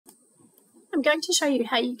I'm going to show you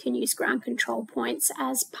how you can use ground control points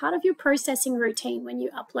as part of your processing routine when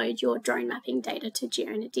you upload your drone mapping data to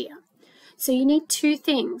GeoNadir. So you need two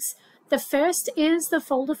things. The first is the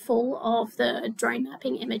folder full of the drone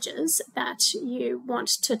mapping images that you want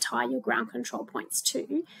to tie your ground control points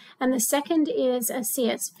to. And the second is a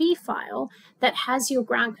CSV file that has your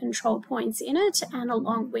ground control points in it and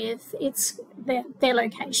along with their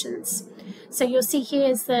locations. So you'll see here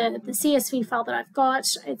is the CSV file that I've got.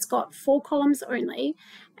 It's got 4 columns only,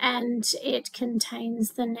 and it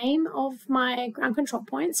contains the name of my ground control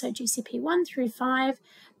points, so GCP 1 through 5,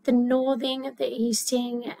 the northing, the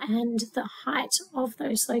easting, and the height of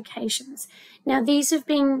those locations. Now these have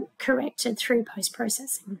been corrected through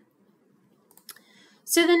post-processing.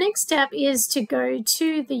 So the next step is to go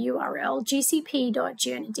to the URL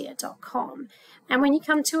gcp.geonadir.com, and when you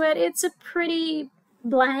come to it, it's a pretty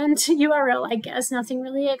bland URL, I guess, nothing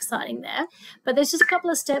really exciting there, but there's just a couple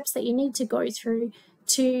of steps that you need to go through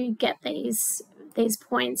to get these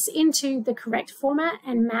points into the correct format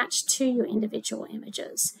and match to your individual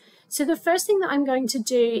images. So the first thing that I'm going to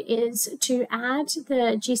do is to add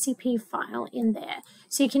the GCP file in there.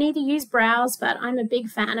 So you can either use browse, but I'm a big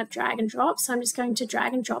fan of drag and drop, so I'm just going to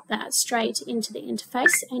drag and drop that straight into the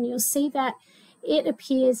interface, and you'll see that it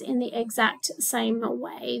appears in the exact same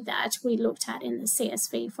way that we looked at in the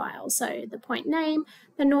CSV file. So the point name,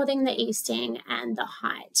 the northing, the easting, and the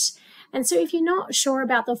height. And so if you're not sure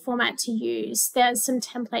about the format to use, there's some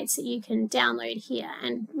templates that you can download here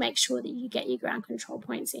and make sure that you get your ground control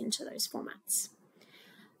points into those formats.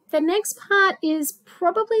 The next part is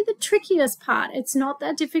probably the trickiest part. It's not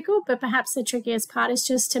that difficult, but perhaps the trickiest part is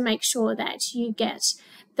just to make sure that you get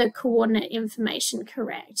the coordinate information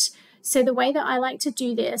correct. So the way that I like to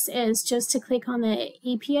do this is just to click on the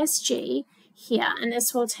EPSG here, and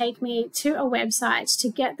this will take me to a website to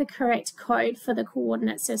get the correct code for the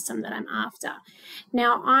coordinate system that I'm after.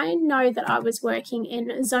 Now, I know that I was working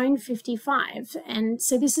in zone 55, and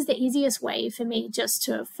so this is the easiest way for me just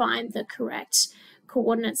to find the correct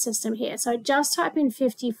coordinate system here. So just type in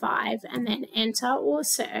 55 and then enter or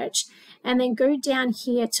search, and then go down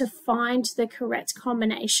here to find the correct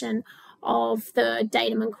combination of the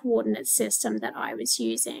datum and coordinate system that I was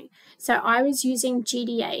using. So I was using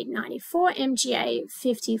GDA 94, MGA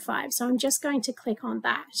 55. So I'm just going to click on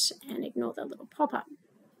that and ignore the little pop-up.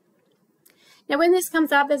 Now when this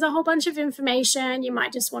comes up, there's a whole bunch of information. You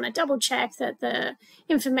might just want to double check that the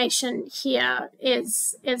information here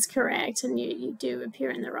is correct and you do appear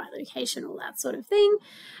in the right location, all that sort of thing.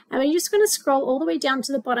 And you're just going to scroll all the way down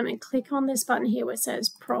to the bottom and click on this button here where it says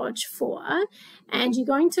Proj 4, and you're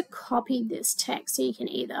going to copy this text. So you can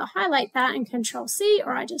either highlight that and Control C,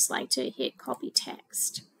 or I just like to hit copy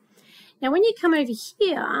text. Now when you come over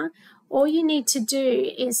here, all you need to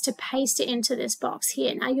do is to paste it into this box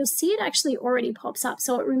here. Now you'll see it actually already pops up,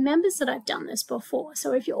 so it remembers that I've done this before.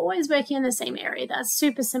 So if you're always working in the same area, that's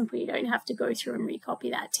super simple. You don't have to go through and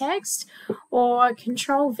recopy that text, or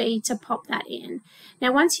Control V to pop that in.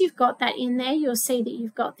 Now once you've got that in there, you'll see that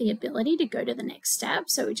you've got the ability to go to the next step.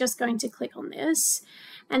 So we're just going to click on this.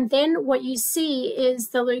 And then what you see is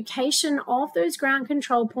the location of those ground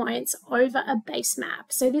control points over a base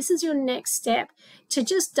map. So this is your next step to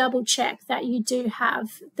just double check that you do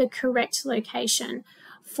have the correct location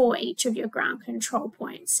for each of your ground control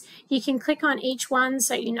points. You can click on each one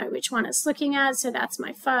so you know which one it's looking at. So that's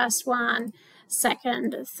my first one,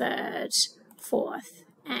 second, third, fourth,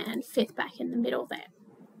 and fifth back in the middle there.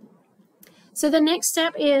 So the next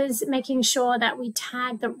step is making sure that we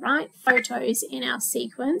tag the right photos in our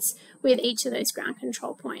sequence with each of those ground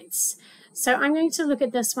control points. So I'm going to look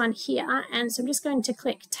at this one here, and so I'm just going to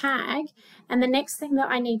click tag, and the next thing that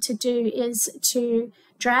I need to do is to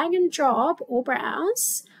drag and drop or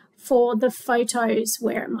browse for the photos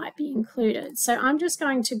where it might be included. So I'm just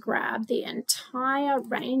going to grab the entire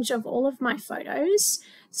range of all of my photos,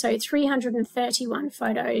 so 331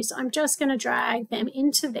 photos. I'm just going to drag them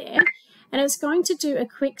into there, and it's going to do a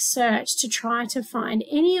quick search to try to find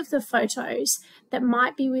any of the photos that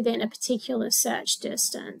might be within a particular search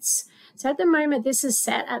distance. So at the moment, this is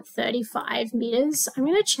set at 35 meters. I'm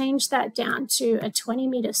going to change that down to a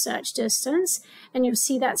 20-meter search distance, and you'll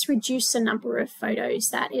see that's reduced the number of photos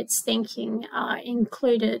that it's thinking are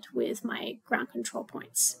included with my ground control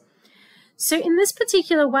points. So in this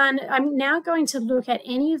particular one, I'm now going to look at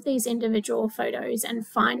any of these individual photos and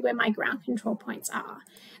find where my ground control points are.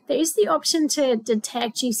 There is the option to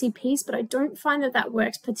detect GCPs, but I don't find that that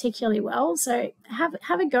works particularly well. So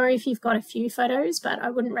have a go if you've got a few photos, but I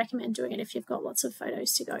wouldn't recommend doing it if you've got lots of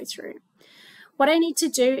photos to go through. What I need to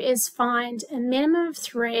do is find a minimum of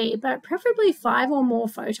 3, but preferably 5 or more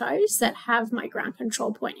photos that have my ground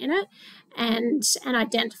control point in it, and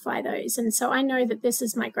identify those. And so I know that this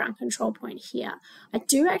is my ground control point here. I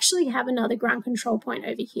do actually have another ground control point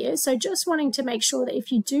over here, so just wanting to make sure that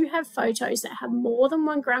if you do have photos that have more than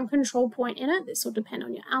one ground control point in it, this will depend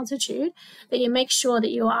on your altitude, that you make sure that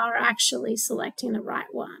you are actually selecting the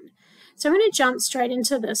right one. So I'm going to jump straight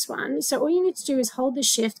into this one. So all you need to do is hold the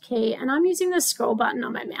Shift key, and I'm using the scroll button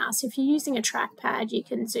on my mouse. If you're using a trackpad, you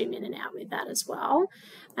can zoom in and out with that as well.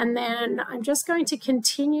 And then I'm just going to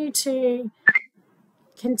continue to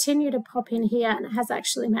pop in here, and it has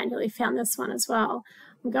actually manually found this one as well.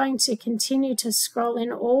 I'm going to continue to scroll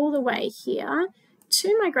in all the way here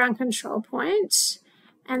to my ground control point.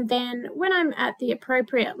 And then when I'm at the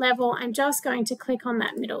appropriate level, I'm just going to click on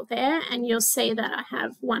that middle there, and you'll see that I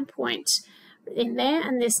have 1 point in there,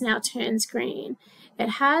 and this now turns green. It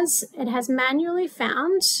has manually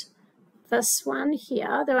found this one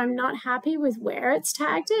here, though I'm not happy with where it's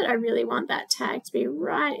tagged it. I really want that tag to be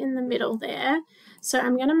right in the middle there. So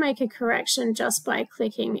I'm going to make a correction just by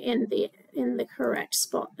clicking in the correct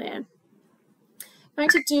spot there. I'm going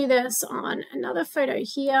to do this on another photo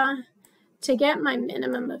here to get my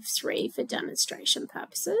minimum of 3 for demonstration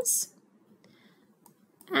purposes.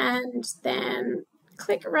 And then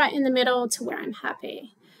click right in the middle to where I'm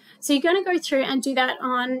happy. So you're going to go through and do that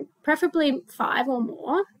on preferably 5 or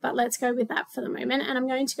more, but let's go with that for the moment. And I'm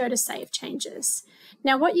going to go to Save Changes.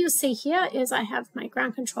 Now what you'll see here is I have my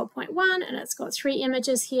ground control point 1, and it's got 3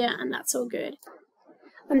 images here, and that's all good.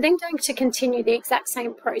 I'm then going to continue the exact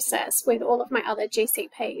same process with all of my other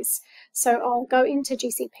GCPs. So I'll go into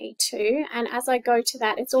GCP2, and as I go to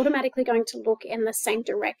that, it's automatically going to look in the same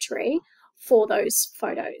directory for those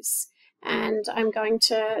photos. And I'm going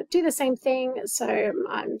to do the same thing. So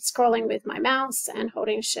I'm scrolling with my mouse and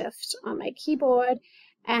holding Shift on my keyboard,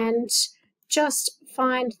 and just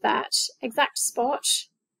find that exact spot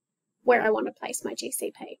where I want to place my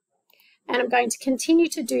GCP. And I'm going to continue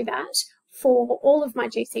to do that for all of my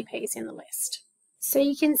GCPs in the list. So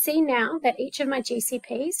you can see now that each of my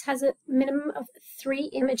GCPs has a minimum of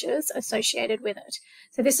 3 images associated with it.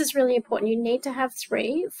 So this is really important. You need to have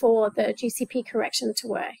 3 for the GCP correction to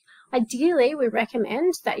work. Ideally, we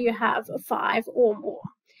recommend that you have 5 or more.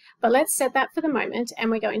 But let's set that for the moment, and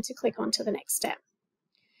we're going to click on to the next step.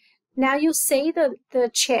 Now you'll see the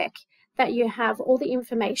check that you have all the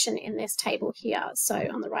information in this table here. So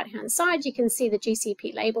on the right-hand side, you can see the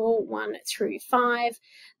GCP label 1 through 5,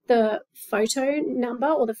 the photo number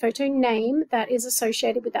or the photo name that is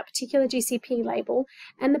associated with that particular GCP label,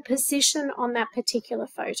 and the position on that particular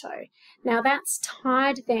photo. Now that's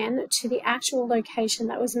tied then to the actual location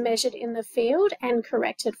that was measured in the field and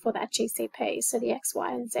corrected for that GCP. So the X,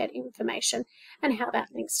 Y, and Z information and how that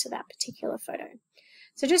links to that particular photo.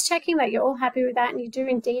 So just checking that you're all happy with that and you do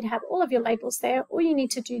indeed have all of your labels there, all you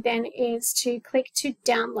need to do then is to click to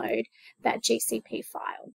download that GCP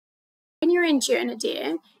file. When you're in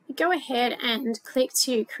GeoNadir, you go ahead and click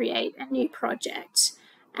to create a new project,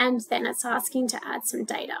 and then it's asking to add some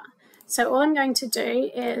data. So all I'm going to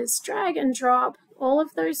do is drag and drop all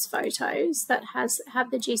of those photos that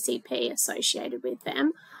have the GCP associated with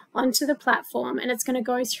them onto the platform, and it's going to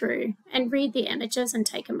go through and read the images and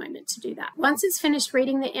take a moment to do that. Once it's finished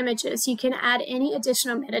reading the images, you can add any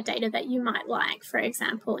additional metadata that you might like, for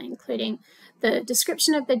example, including the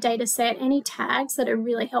description of the data set, any tags that are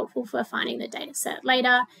really helpful for finding the data set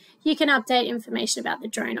later. You can update information about the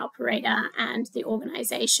drone operator and the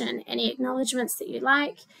organization, any acknowledgements that you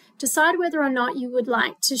like. Decide whether or not you would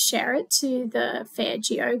like to share it to the FAIR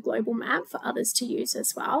Geo global map for others to use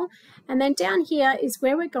as well. And then down here is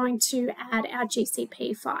where we're going to add our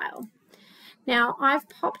GCP file. Now I've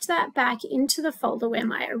popped that back into the folder where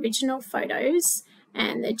my original photos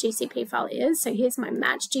and the GCP file is. So here's my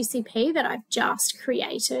match GCP that I've just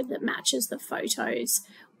created that matches the photos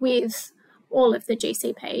with all of the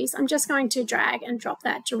GCPs. I'm just going to drag and drop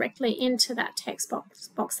that directly into that text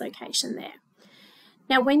box location there.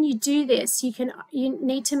 Now, when you do this, you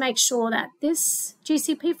need to make sure that this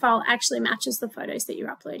GCP file actually matches the photos that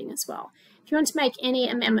you're uploading as well. If you want to make any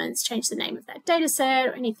amendments, change the name of that data set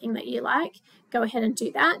or anything that you like, go ahead and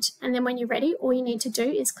do that. And then when you're ready, all you need to do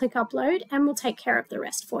is click upload and we'll take care of the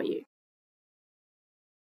rest for you.